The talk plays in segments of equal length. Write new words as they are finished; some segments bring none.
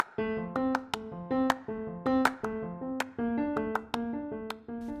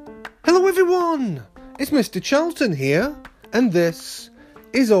Hello everyone, it's Mr. Charlton here, and this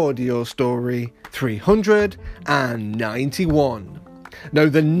is Audio Story 391. Now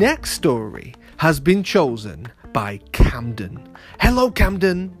the next story has been chosen by Camden. Hello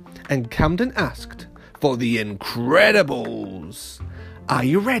Camden, and Camden asked for The Incredibles. Are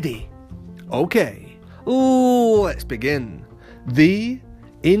you ready? Okay, let's begin. The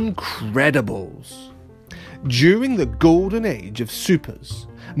Incredibles. During the golden age of supers,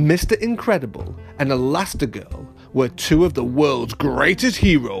 Mr. Incredible and Elastigirl were two of the world's greatest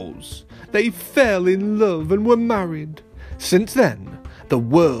heroes. They fell in love and were married. Since then, the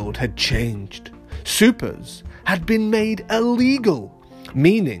world had changed. Supers had been made illegal,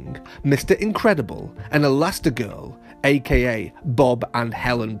 meaning Mr. Incredible and Elastigirl, aka Bob and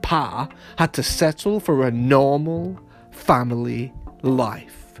Helen Parr, had to settle for a normal family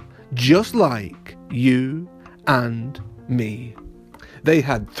life, just like you and me. They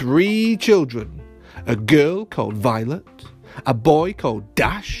had 3 children, a girl called Violet, a boy called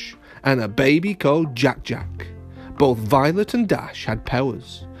Dash, and a baby called Jack Jack. Both Violet and Dash had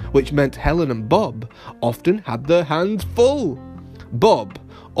powers, which meant Helen and Bob often had their hands full. Bob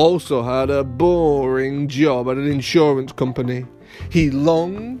also had a boring job at an insurance company. He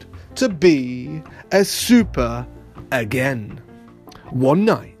longed to be a super again. One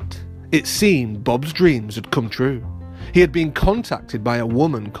night, it seemed Bob's dreams had come true. He had been contacted by a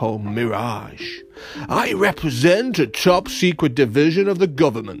woman called Mirage. "I represent a top-secret division of the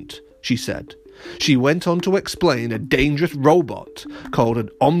government," she said. She went on to explain a dangerous robot called an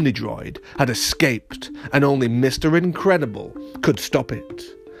Omnidroid had escaped and only Mr. Incredible could stop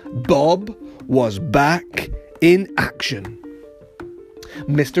it. Bob was back in action.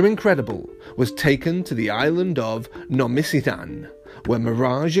 Mr. Incredible was taken to the island of Nomisidan, where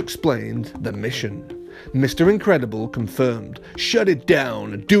Mirage explained the mission. Mr. Incredible confirmed. "Shut it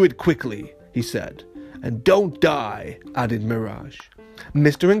down and do it quickly," he said. "And don't die," added Mirage.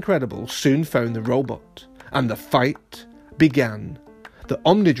 Mr. Incredible soon found the robot, and the fight began. The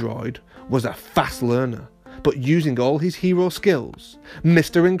Omnidroid was a fast learner, but using all his hero skills,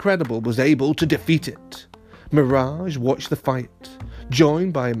 Mr. Incredible was able to defeat it. Mirage watched the fight,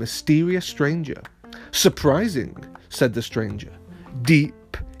 joined by a mysterious stranger. "Surprising," said the stranger,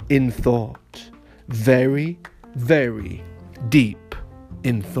 deep in thought. Very, very deep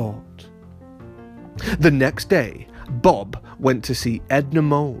in thought. The next day, Bob went to see Edna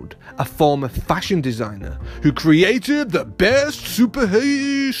Mode, a former fashion designer who created the best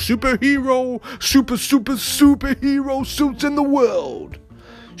superhero suits in the world.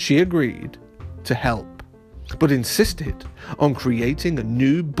 She agreed to help, but insisted on creating a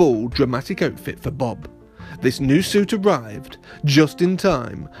new, bold, dramatic outfit for Bob. This new suit arrived just in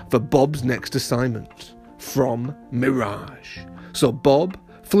time for Bob's next assignment from Mirage, so Bob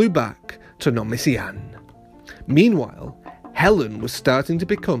flew back to Nomisian. Meanwhile, Helen was starting to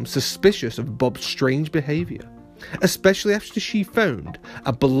become suspicious of Bob's strange behaviour, especially after she found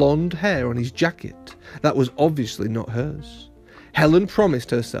a blonde hair on his jacket that was obviously not hers. Helen promised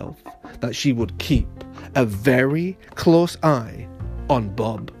herself that she would keep a very close eye on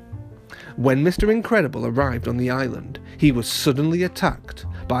Bob. When Mr. Incredible arrived on the island, he was suddenly attacked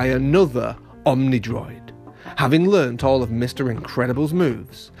by another Omnidroid. Having learnt all of Mr. Incredible's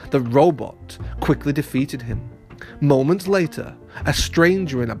moves, the robot quickly defeated him. Moments later, a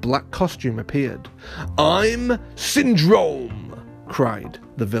stranger in a black costume appeared. "I'm Syndrome!" cried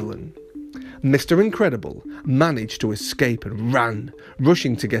the villain. Mr. Incredible managed to escape and ran,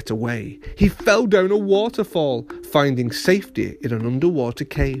 rushing to get away. He fell down a waterfall, finding safety in an underwater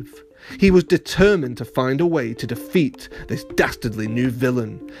cave. He was determined to find a way to defeat this dastardly new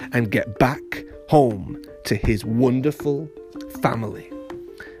villain and get back home to his wonderful family.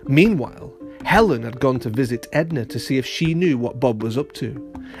 Meanwhile, Helen had gone to visit Edna to see if she knew what Bob was up to.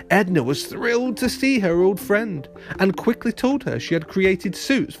 Edna was thrilled to see her old friend and quickly told her she had created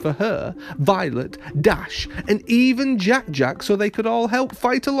suits for her, Violet, Dash, and even Jack Jack so they could all help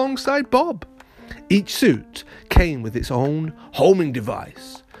fight alongside Bob. Each suit came with its own homing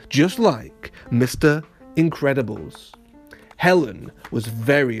device, just like Mr. Incredible's. Helen was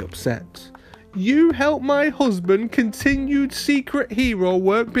very upset. "You helped my husband continued secret hero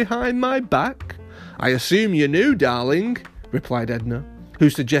work behind my back? I assume you knew, darling," replied Edna, who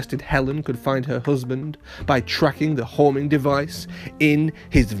suggested Helen could find her husband by tracking the homing device in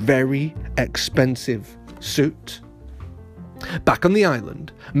his very expensive suit. Back on the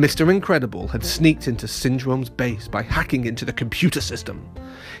island, Mr. Incredible had sneaked into Syndrome's base by hacking into the computer system.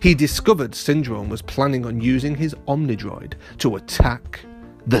 He discovered Syndrome was planning on using his Omnidroid to attack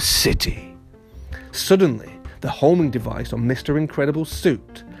the city. Suddenly, the homing device on Mr. Incredible's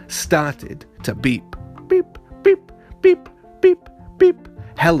suit started to beep. Beep, beep, beep, beep, beep.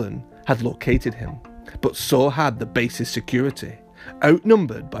 Helen had located him, but so had the base's security.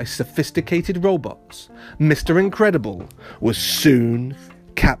 Outnumbered by sophisticated robots, Mr. Incredible was soon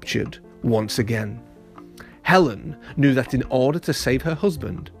captured once again. Helen knew that in order to save her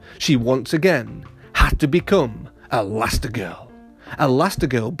husband, she once again had to become Elastigirl.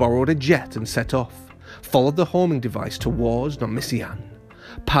 Elastigirl borrowed a jet and set off, followed the homing device towards Nomisian.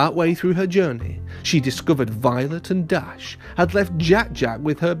 Partway through her journey, she discovered Violet and Dash had left Jack-Jack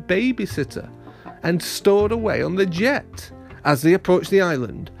with her babysitter and stored away on the jet. As they approached the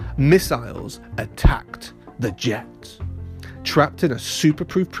island, missiles attacked the jet. Trapped in a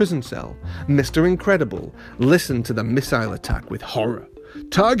super-proof prison cell, Mr. Incredible listened to the missile attack with horror.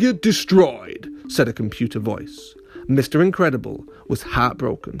 "Target destroyed," said a computer voice. Mr. Incredible was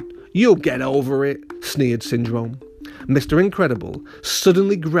heartbroken. "You'll get over it," sneered Syndrome. Mr. Incredible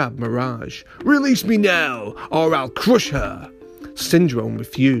suddenly grabbed Mirage. "Release me now, or I'll crush her." Syndrome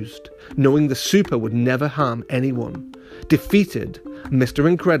refused, knowing the super would never harm anyone. Defeated, Mr.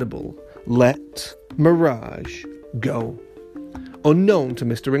 Incredible let Mirage go. Unknown to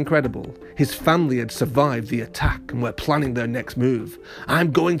Mr. Incredible, his family had survived the attack and were planning their next move.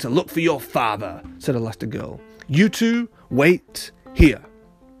 "I'm going to look for your father," said Elastigirl. "You two, wait here."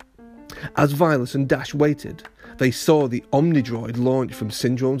 As Violet and Dash waited, they saw the Omnidroid launch from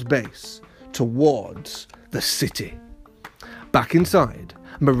Syndrome's base towards the city. Back inside,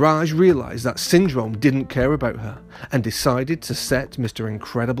 Mirage realised that Syndrome didn't care about her and decided to set Mr.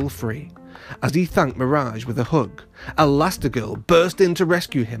 Incredible free. As he thanked Mirage with a hug, Elastigirl burst in to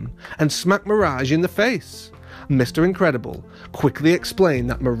rescue him and smacked Mirage in the face. Mr. Incredible quickly explained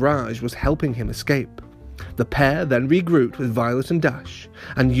that Mirage was helping him escape. The pair then regrouped with Violet and Dash,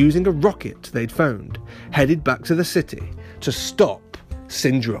 and using a rocket they'd found, headed back to the city to stop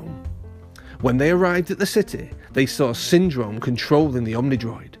Syndrome. When they arrived at the city, they saw Syndrome controlling the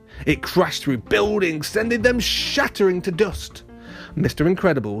Omnidroid. It crashed through buildings, sending them shattering to dust. Mr.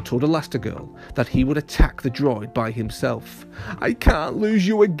 Incredible told Elastigirl that he would attack the droid by himself. "I can't lose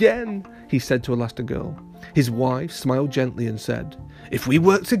you again," he said to Elastigirl. His wife smiled gently and said, "If we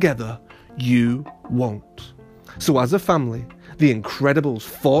work together, you won't." So as a family, the Incredibles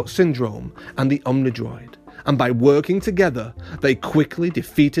fought Syndrome and the Omnidroid, and by working together, they quickly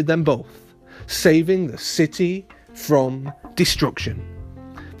defeated them both, saving the city from destruction.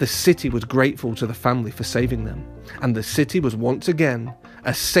 The city was grateful to the family for saving them, and the city was once again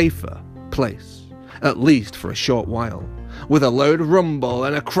a safer place, at least for a short while. With a loud rumble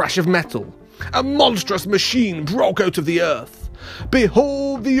and a crash of metal, a monstrous machine broke out of the earth.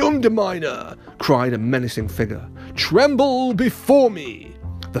 "Behold the Underminer!" cried a menacing figure. "Tremble before me!"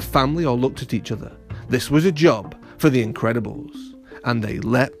 The family all looked at each other. This was a job for the Incredibles, and they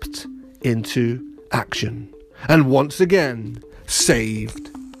leapt into action, and once again saved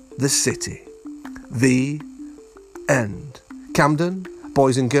the city. The end. Camden,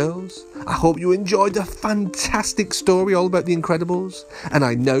 boys and girls, I hope you enjoyed the fantastic story all about the Incredibles, and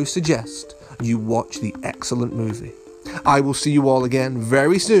I now suggest you watch the excellent movie. I will see you all again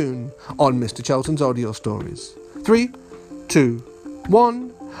very soon on Mr. Charlton's Audio Stories. 3, 2,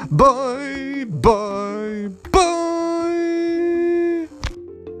 1, bye, bye.